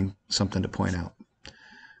interesting, something to point out.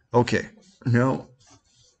 Okay, now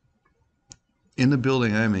in the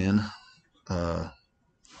building I'm in,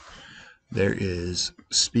 there is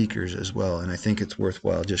speakers as well, and I think it's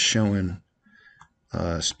worthwhile just showing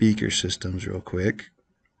speaker systems real quick.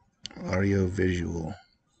 Audio video.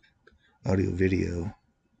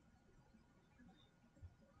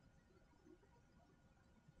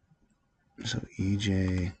 So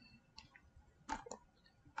EJ.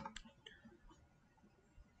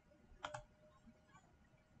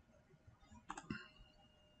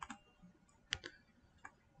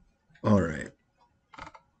 All right.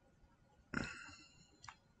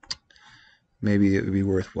 Maybe it would be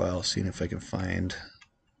worthwhile seeing if I can find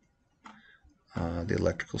the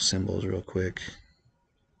electrical symbols real quick,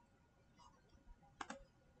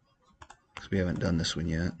 because we haven't done this one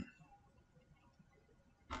yet.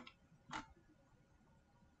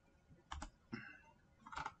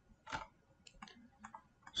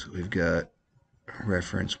 So we've got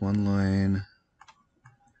reference one line,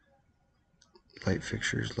 light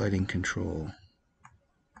fixtures, lighting control,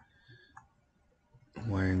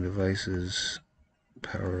 wiring devices,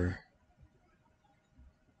 power,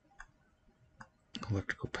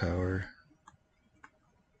 electrical power,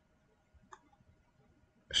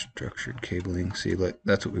 structured cabling. See,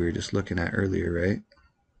 that's what we were just looking at earlier, right?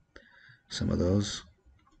 Some of those.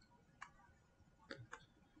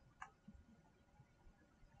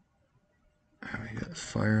 We got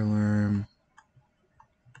fire alarm,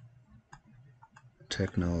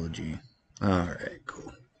 technology. All right,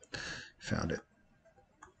 cool. Found it.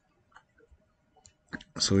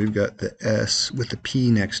 So we've got the S with the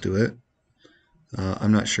P next to it.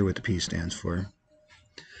 I'm not sure what the P stands for,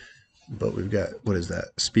 but we've got, what is that?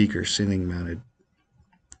 Speaker ceiling mounted.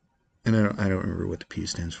 And I don't remember what the P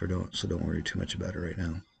stands for, so don't worry too much about it right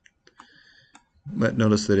now. But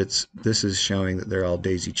notice that this is showing that they're all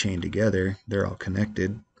daisy chained together. They're all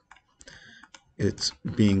connected. It's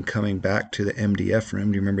coming back to the MDF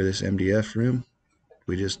room. Do you remember this MDF room?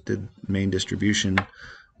 We just did main distribution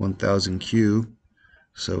 1000Q.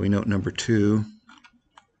 So we note number 2.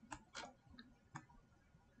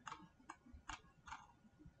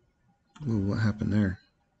 Ooh, what happened there?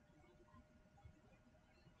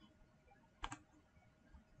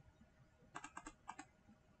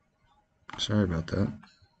 Sorry about that.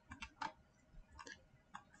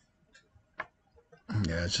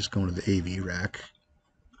 Yeah, it's just going to the AV rack.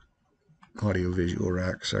 Audio visual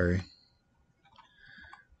rack, sorry.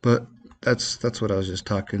 But that's what I was just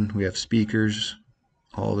talking. We have speakers,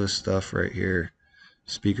 all this stuff right here.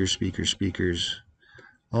 Speakers,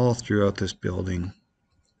 all throughout this building.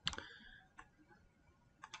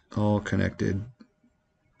 All connected.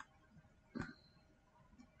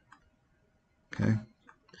 Okay.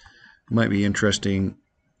 Might be interesting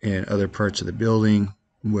in other parts of the building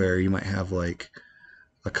where you might have like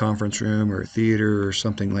a conference room or a theater or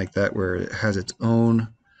something like that where it has its own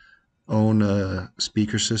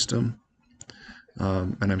speaker system.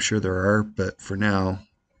 And I'm sure there are, but for now,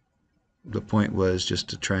 the point was just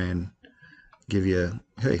to try and give you,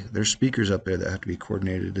 hey, there's speakers up there that have to be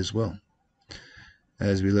coordinated as well.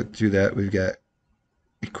 As we look through that, we've got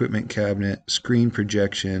equipment cabinet, screen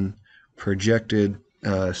projection, projector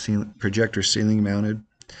ceiling mounted.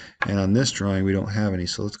 And on this drawing, we don't have any,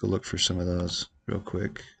 so let's go look for some of those real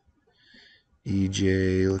quick.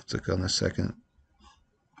 EJ, let's look on the second.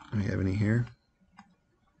 Do we have any here?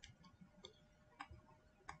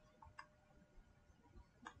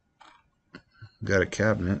 Got a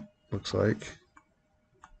cabinet, looks like.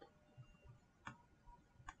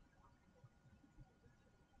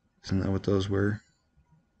 Isn't that what those were?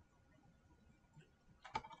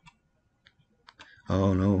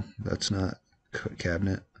 Oh no, that's not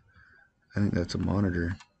cabinet. I think that's a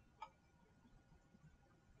monitor.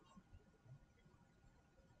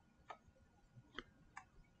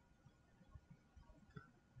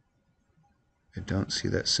 I don't see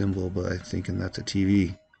that symbol, but I'm thinking that's a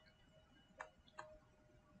TV.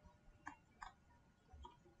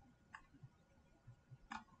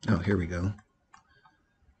 Oh, here we go.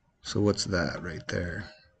 So what's that right there?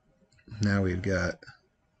 Now we've got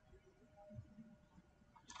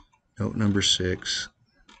note number 6.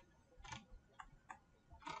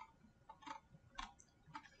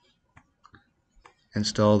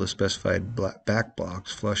 Install the specified back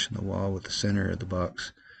blocks flush in the wall with the center of the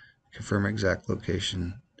box. Confirm exact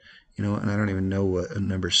location. You know, and I don't even know what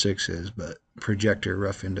number 6 is, but projector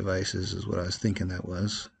rough-in devices is what I was thinking that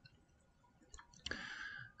was.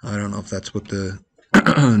 I don't know if that's what the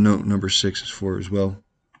note number 6 is for as well.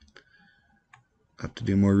 I have to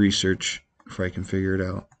do more research if I can figure it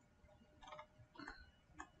out.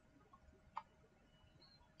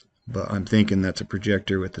 But I'm thinking that's a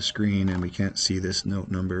projector with the screen, and we can't see this note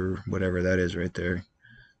number, whatever that is right there.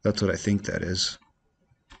 That's what I think that is.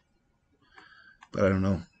 But I don't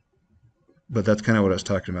know. But that's kind of what I was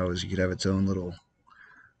talking about, was you could have its own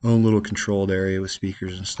little controlled area with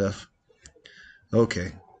speakers and stuff.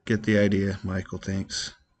 Okay, get the idea, Michael,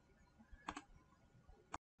 thanks.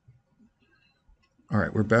 All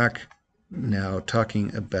right, we're back now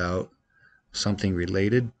talking about something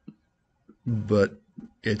related, but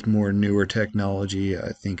it's more newer technology,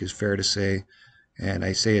 I think is fair to say. And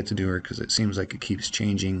I say it's newer because it seems like it keeps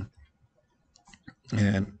changing.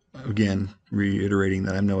 And again, reiterating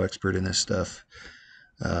that I'm no expert in this stuff.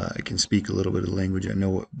 I can speak a little bit of the language. I know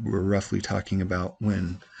what we're roughly talking about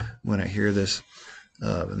when I hear this.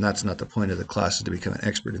 And that's not the point of the class, is to become an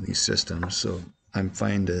expert in these systems. So I'm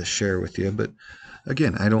fine to share with you. But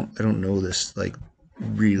again, I don't know this like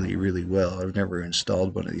really well. I've never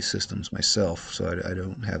installed one of these systems myself, so I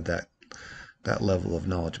don't have that level of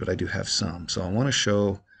knowledge, but I do have some. So I want to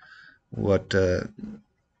show what the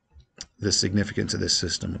significance of this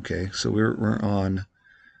system. Okay, so we're on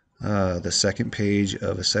the second page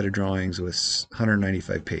of a set of drawings with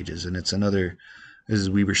 195 pages, and it's another. This is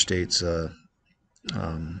Weber State's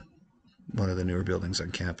one of the newer buildings on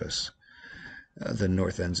campus, the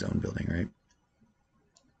North End Zone building, right?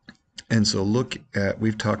 And so look at,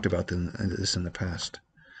 we've talked about this in the past,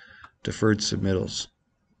 deferred submittals.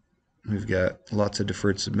 We've got lots of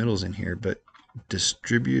deferred submittals in here, but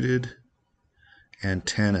distributed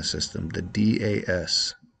antenna system, the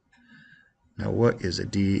DAS. Now, what is a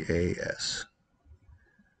DAS?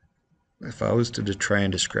 If I was to try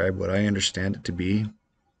and describe what I understand it to be,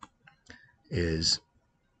 is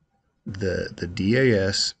the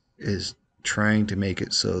DAS is trying to make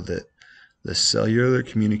it so that the cellular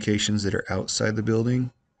communications that are outside the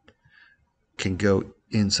building can go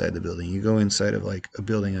inside the building. You go inside of like a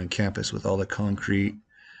building on campus with all the concrete,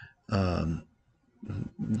 you're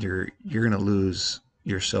gonna lose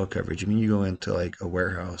your cell coverage. I mean, you go into like a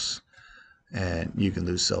warehouse and you can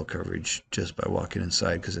lose cell coverage just by walking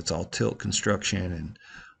inside because it's all tilt construction and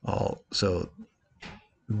all. So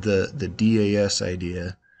the DAS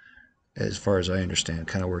idea, as far as I understand,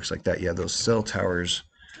 kind of works like that. You have those cell towers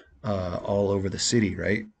all over the city,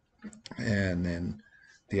 right? And then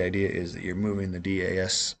the idea is that you're moving the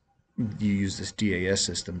DAS. You use this DAS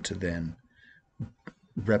system to then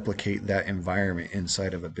replicate that environment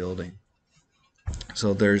inside of a building.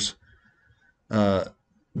 So there's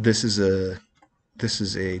this is a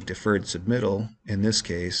deferred submittal in this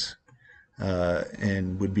case,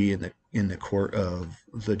 and would be in the court of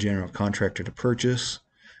the general contractor to purchase,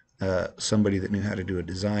 somebody that knew how to do a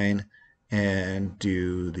design and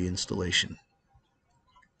do the installation.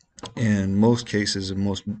 In most cases, in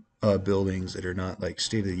most buildings that are not like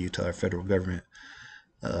state of the Utah or federal government,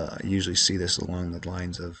 I usually see this along the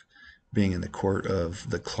lines of being in the court of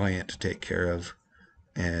the client to take care of,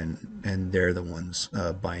 and they're the ones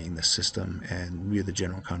buying the system, and we, the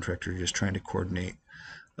general contractor, are just trying to coordinate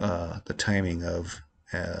the timing of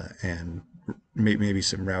and maybe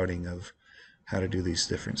some routing of how to do these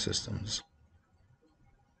different systems.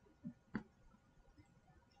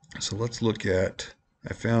 So let's look at.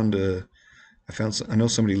 I know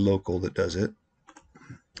somebody local that does it.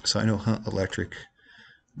 So I know Hunt Electric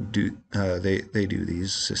they do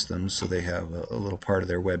these systems. So they have a little part of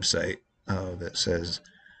their website that says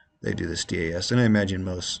they do this DAS, and I imagine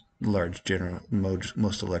most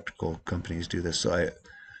electrical companies do this. So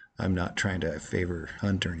I'm not trying to favor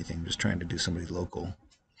Hunt or anything. I'm just trying to do somebody local,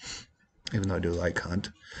 even though I do like Hunt.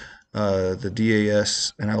 The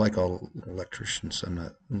DAS, and I like all electricians. So I'm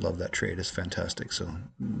not love that trade. It's fantastic. So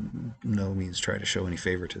no means try to show any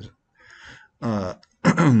favoritism uh,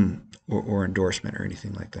 or endorsement or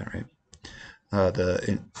anything like that, right?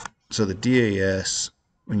 So the DAS,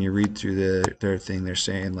 when you read through their thing, they're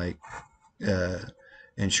saying like uh,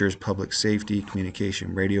 ensures public safety,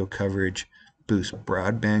 communication, radio coverage, boosts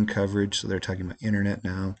broadband coverage. So they're talking about internet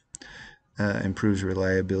now. Improves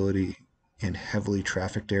reliability in heavily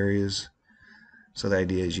trafficked areas. So the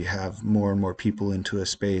idea is you have more and more people into a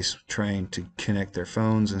space trying to connect their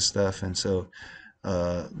phones and stuff, and so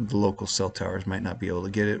the local cell towers might not be able to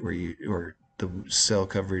get it, or the cell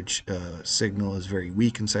coverage signal is very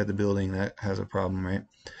weak inside the building. That has a problem, right?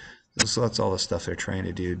 So that's all the stuff they're trying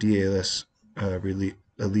to do. DAS really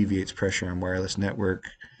alleviates pressure on wireless network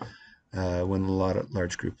when a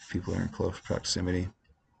large group of people are in close proximity.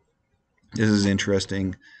 This is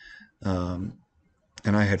interesting, um,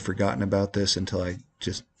 and I had forgotten about this until I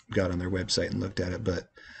just got on their website and looked at it. But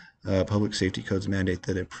public safety codes mandate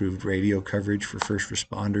that improved radio coverage for first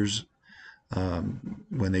responders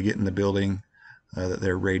when they get in the building, that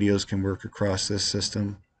their radios can work across this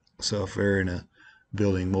system. So if they're in a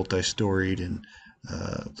building multi-storied and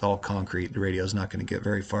it's all concrete, the radio is not going to get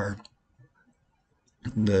very far.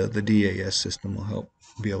 The DAS system will help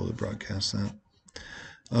be able to broadcast that.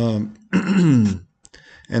 And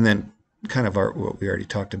then kind of what we already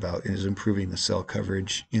talked about is improving the cell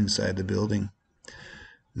coverage inside the building.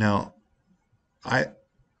 Now, I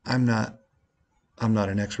I'm not I'm not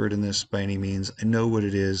an expert in this by any means. I know what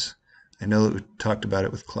it is. I know that we talked about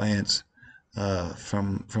it with clients.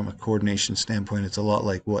 From a coordination standpoint, it's a lot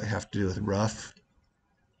like what I have to do with rough.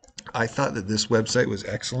 I thought that this website was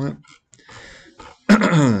excellent.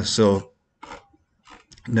 So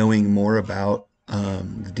knowing more about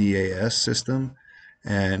the DAS system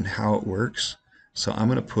and how it works. So I'm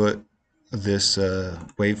going to put this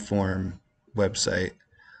waveform website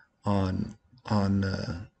on on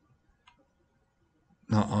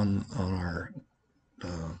on our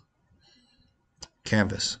uh,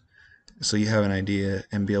 canvas, so you have an idea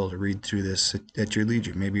and be able to read through this at your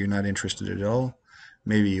leisure. Maybe you're not interested at all,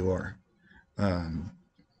 maybe you are. Um,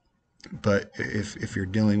 but if you're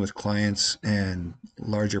dealing with clients and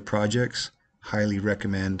larger projects, highly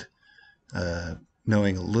recommend uh,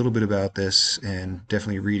 knowing a little bit about this and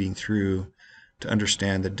definitely reading through to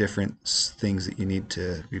understand the different things that you need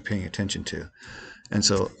to be paying attention to. And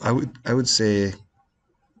so I would say,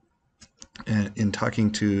 in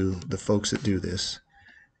talking to the folks that do this,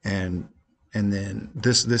 and then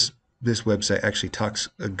this website actually talks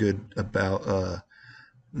a good about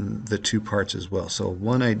the two parts as well. So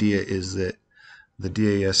one idea is that the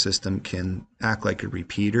DAS system can act like a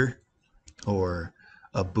repeater or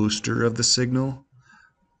a booster of the signal,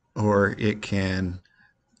 or it can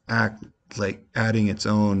act like adding its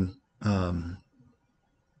own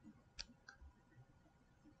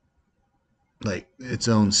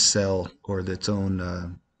cell, or its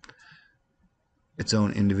own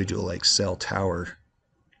individual like cell tower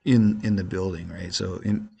in the building, right? So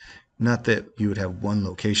not that you would have one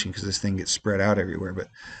location because this thing gets spread out everywhere, but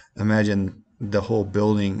imagine the whole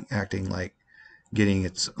building acting like getting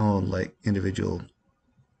its own like individual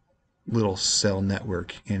little cell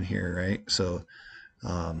network in here, right? So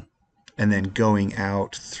and then going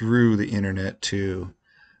out through the internet to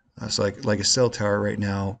so like a cell tower right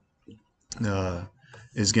now uh,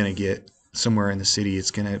 is going to get somewhere in the city.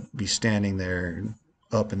 It's going to be standing there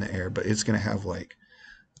up in the air, but it's going to have like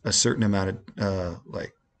a certain amount of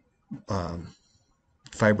um,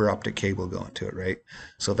 fiber optic cable going to it, right?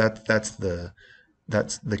 So that's the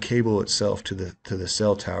cable itself to the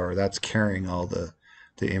cell tower. That's carrying all the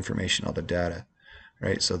information, all the data,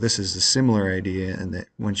 right? So this is a similar idea, in that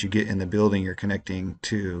once you get in the building, you're connecting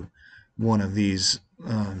to one of these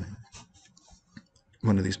um,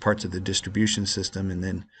 one of these parts of the distribution system, and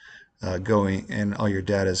then going, and all your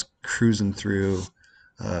data is cruising through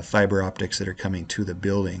fiber optics that are coming to the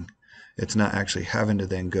building. It's not actually having to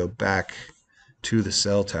then go back to the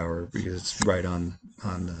cell tower because it's right on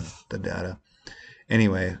the data.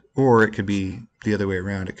 Anyway, or it could be the other way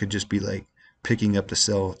around. It could just be like picking up the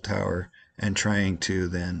cell tower and trying to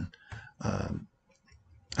then um,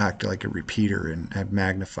 act like a repeater and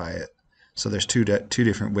magnify it. So there's two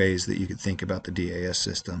different ways that you could think about the DAS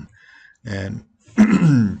system, and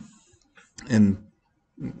and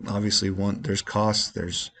obviously there's costs,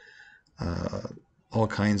 there's uh, all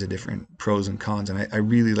kinds of different pros and cons, and I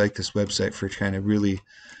really like this website for kind of really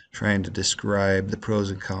trying to describe the pros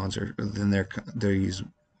and cons, or then their use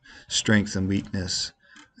strength and weakness,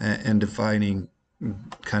 and defining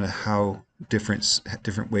kind of how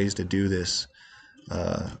different ways to do this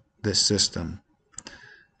this system.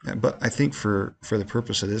 But I think for the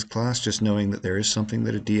purpose of this class, just knowing that there is something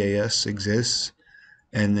that a DAS exists,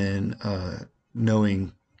 and then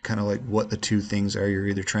knowing kind of like what the two things are. You're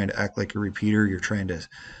either trying to act like a repeater, you're trying to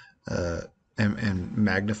uh, and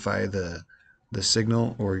magnify the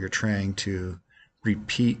signal, or you're trying to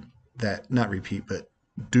repeat that, not repeat, but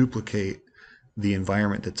duplicate the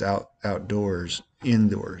environment that's outdoors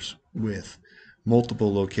indoors with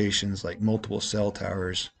multiple locations, like multiple cell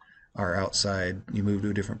towers are outside. You move to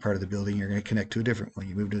a different part of the building, you're going to connect to a different one.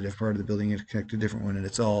 You move to a different part of the building, you're going to connect to a different one, and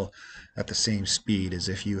it's all at the same speed as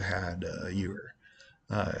if you had you were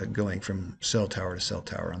going from cell tower to cell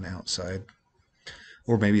tower on the outside.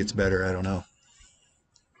 Or maybe it's better, I don't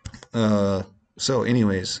know. So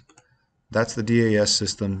anyways, that's the DAS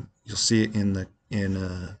system. You'll see it in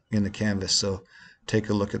the canvas. So take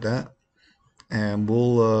a look at that, and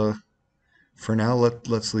we'll for now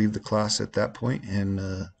let's leave the class at that point.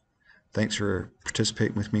 And thanks for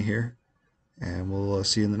participating with me here, and we'll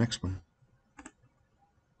see you in the next one.